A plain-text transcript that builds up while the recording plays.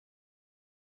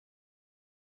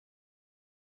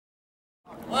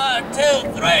1, 2, 3.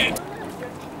 1,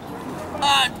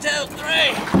 2, 3.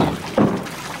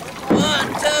 1,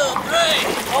 2, 3.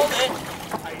 Hold it.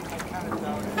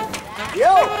 Yo!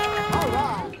 All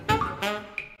right.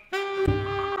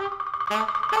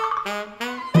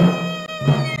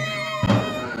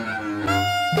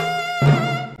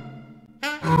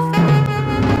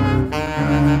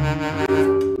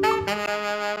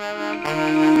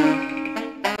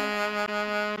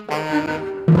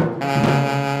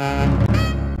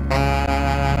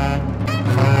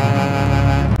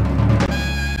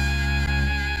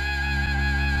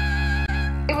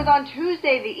 It was on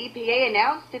Tuesday the EPA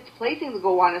announced it's placing the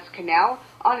Gowanus Canal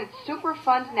on its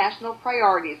Superfund national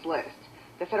priorities list.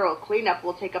 The federal cleanup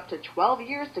will take up to 12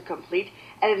 years to complete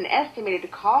at an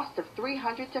estimated cost of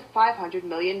 $300 to $500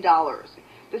 million.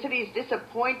 The city is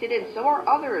disappointed, and so are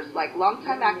others, like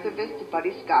longtime activist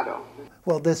Buddy Scotto.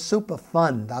 Well, this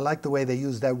Superfund, I like the way they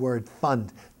use that word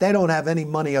fund. They don't have any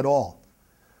money at all.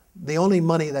 The only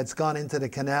money that's gone into the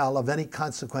canal of any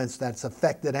consequence that's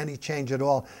affected any change at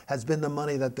all has been the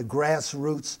money that the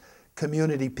grassroots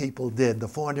community people did, the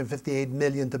 $458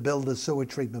 million to build a sewer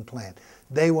treatment plant.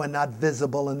 They were not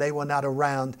visible and they were not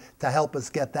around to help us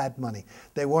get that money.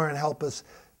 They weren't help us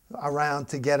around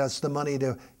to get us the money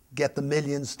to get the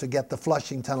millions to get the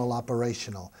Flushing Tunnel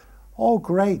operational. Oh,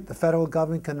 great, the federal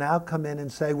government can now come in and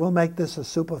say, we'll make this a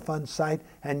Superfund site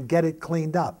and get it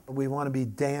cleaned up. We want to be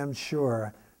damn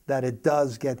sure that it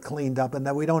does get cleaned up and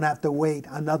that we don't have to wait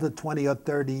another 20 or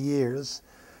 30 years,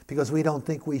 because we don't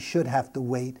think we should have to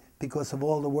wait because of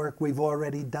all the work we've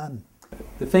already done.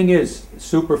 The thing is,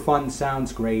 Superfund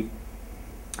sounds great,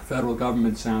 federal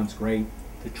government sounds great.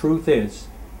 The truth is,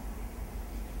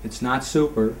 it's not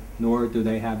super, nor do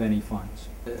they have any funds.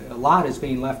 A lot is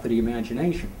being left to the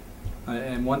imagination.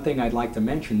 And one thing I'd like to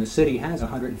mention, the city has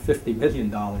 $150 million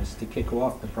to kick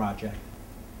off the project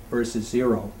versus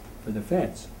zero for the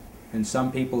feds. And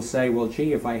some people say, well,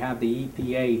 gee, if I have the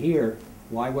EPA here,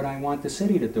 why would I want the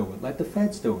city to do it? Let the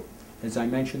feds do it. As I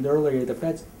mentioned earlier, the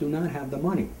feds do not have the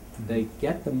money. They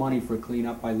get the money for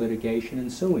cleanup by litigation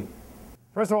and suing.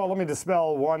 First of all, let me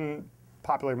dispel one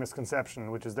popular misconception,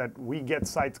 which is that we get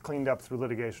sites cleaned up through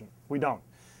litigation. We don't.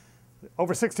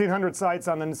 Over 1,600 sites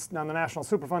on the National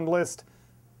Superfund list,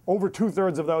 over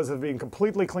 2/3 of those have been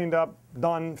completely cleaned up,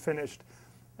 done, finished,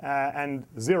 and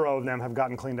 0 of them have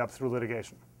gotten cleaned up through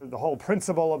litigation. The whole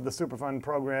principle of the Superfund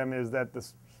program is that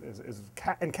this is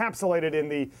encapsulated in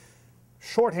the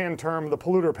shorthand term, the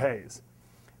polluter pays.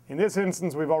 In this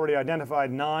instance, we've already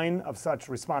identified 9 of such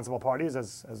responsible parties,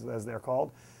 as they're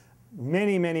called.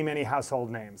 Many, many, many household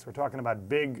names. We're talking about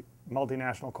big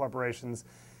multinational corporations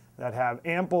that have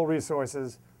ample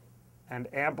resources and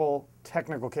ample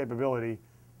technical capability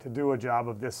to do a job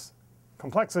of this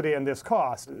complexity and this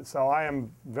cost. So I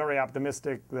am very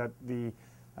optimistic that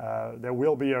there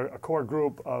will be a core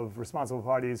group of responsible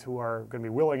parties who are going to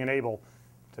be willing and able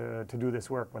to do this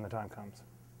work when the time comes.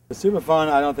 The Superfund,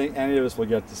 I don't think any of us will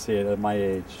get to see it at my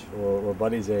age or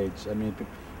Buddy's age. I mean,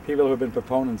 people who have been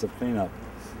proponents of cleanup.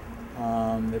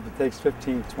 If it takes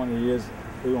 15, 20 years,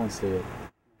 we won't see it.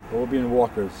 But we'll be in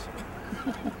walkers.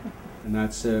 And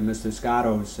that's Mr.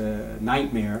 Scotto's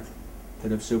nightmare,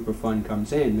 that if Superfund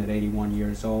comes in at 81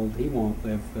 years old, he won't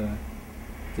live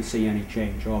to see any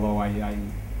change. Although I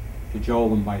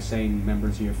cajole him by saying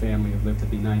members of your family have lived to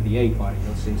be 98, buddy,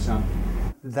 you'll see something.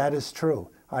 That is true.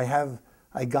 I have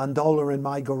a gondola in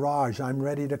my garage. I'm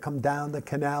ready to come down the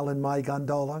canal in my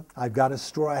gondola. I've got a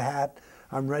straw hat.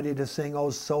 I'm ready to sing O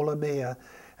Sole Mia.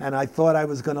 And I thought I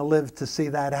was going to live to see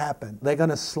that happen. They're going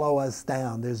to slow us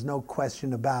down. There's no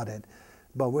question about it.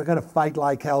 But we're going to fight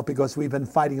like hell, because we've been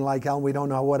fighting like hell and we don't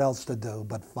know what else to do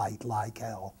but fight like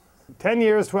hell. 10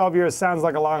 years, 12 years sounds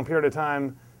like a long period of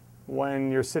time when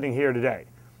you're sitting here today.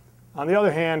 On the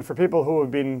other hand, for people who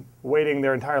have been waiting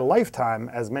their entire lifetime,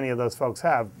 as many of those folks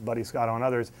have, Buddy Scotto and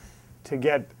others, to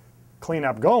get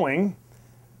cleanup going,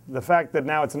 the fact that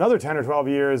now it's another 10 or 12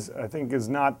 years, I think, is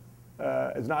not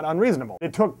unreasonable.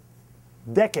 It took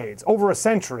decades, over a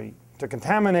century, to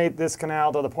contaminate this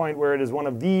canal to the point where it is one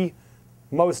of the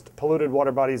most polluted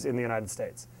water bodies in the United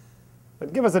States.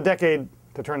 But give us a decade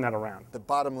to turn that around. The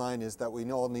bottom line is that we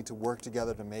all need to work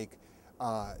together to make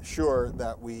sure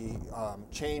that we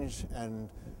change and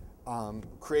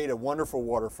create a wonderful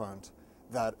waterfront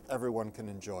that everyone can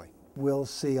enjoy. We'll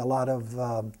see a lot of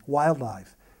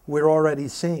wildlife. We're already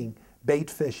seeing bait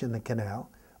fish in the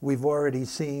canal. We've already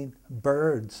seen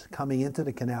birds coming into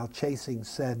the canal chasing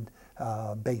said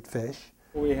bait fish.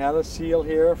 We had a seal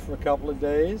here for a couple of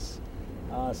days.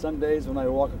 Some days when I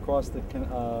walk across the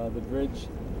bridge,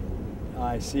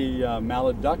 I see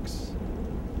mallard ducks,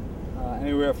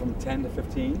 anywhere from 10 to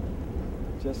 15.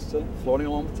 just floating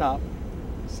along the top.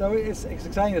 So it's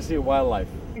exciting to see wildlife.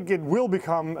 I think it will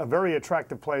become a very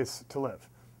attractive place to live.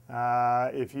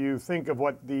 If you think of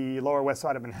what the lower west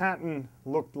side of Manhattan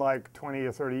looked like 20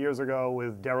 or 30 years ago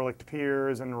with derelict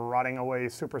piers and rotting away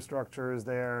superstructures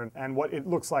there, and what it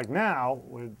looks like now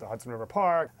with the Hudson River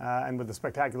Park and with the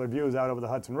spectacular views out over the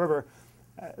Hudson River,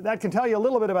 that can tell you a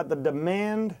little bit about the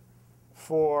demand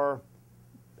for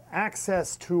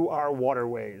access to our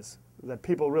waterways that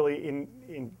people really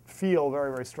feel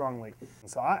very, very strongly.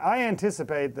 So I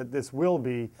anticipate that this will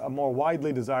be a more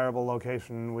widely desirable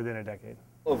location within a decade.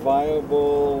 A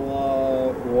viable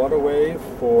waterway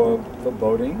for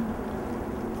boating,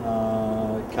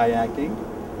 kayaking,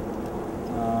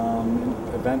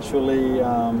 eventually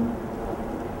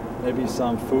maybe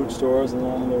some food stores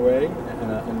along the way,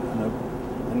 and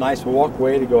a nice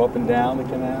walkway to go up and down the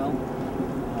canal.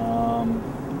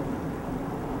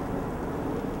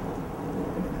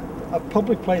 A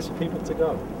public place for people to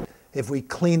go. If we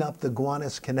clean up the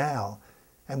Gowanus Canal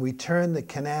and we turn the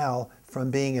canal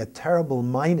from being a terrible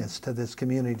minus to this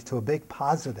community to a big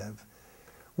positive,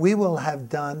 we will have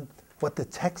done what the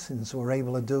Texans were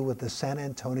able to do with the San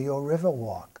Antonio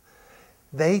Riverwalk.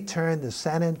 They turned the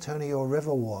San Antonio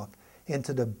Riverwalk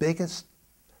into the biggest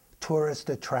tourist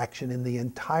attraction in the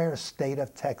entire state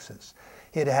of Texas.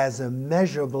 It has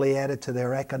immeasurably added to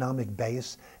their economic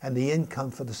base and the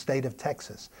income for the state of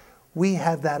Texas. We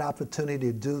have that opportunity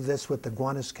to do this with the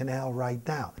Gowanus Canal right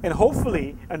now. And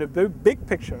hopefully, in a big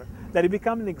picture, that it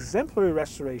become an exemplary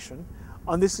restoration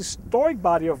on this historic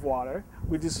body of water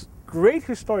with this great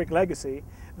historic legacy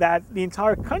that the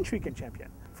entire country can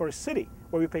champion. For a city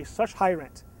where we pay such high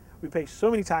rent, we pay so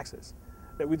many taxes,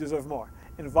 that we deserve more.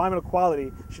 Environmental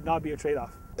quality should not be a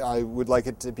trade-off. I would like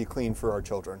it to be clean for our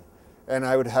children. And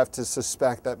I would have to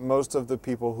suspect that most of the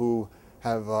people who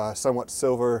have somewhat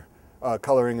silver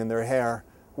coloring in their hair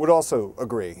would also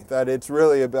agree that it's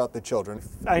really about the children.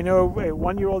 I know a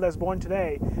 1-year-old that's born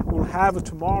today will have a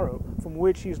tomorrow from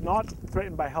which he's not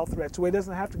threatened by health threats, so he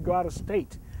doesn't have to go out of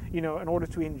state, in order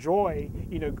to enjoy,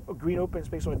 a green open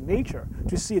space or nature,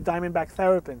 to see a diamondback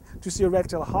terrapin, to see a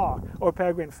red-tailed hawk or a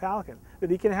peregrine falcon, that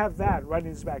he can have that right in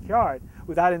his backyard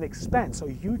without an expense, or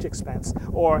huge expense,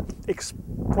 or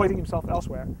exploiting himself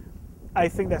elsewhere. I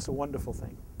think that's a wonderful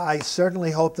thing. I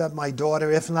certainly hope that my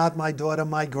daughter, if not my daughter,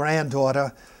 my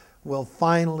granddaughter, will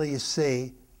finally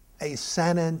see a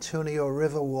San Antonio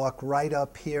Riverwalk right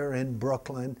up here in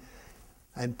Brooklyn,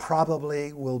 and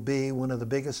probably will be one of the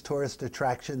biggest tourist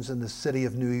attractions in the city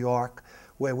of New York,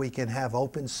 where we can have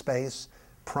open space,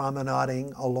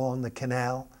 promenading along the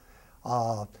canal,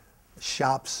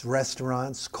 shops,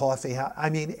 restaurants, coffee house. I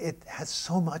mean, it has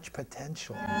so much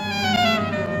potential.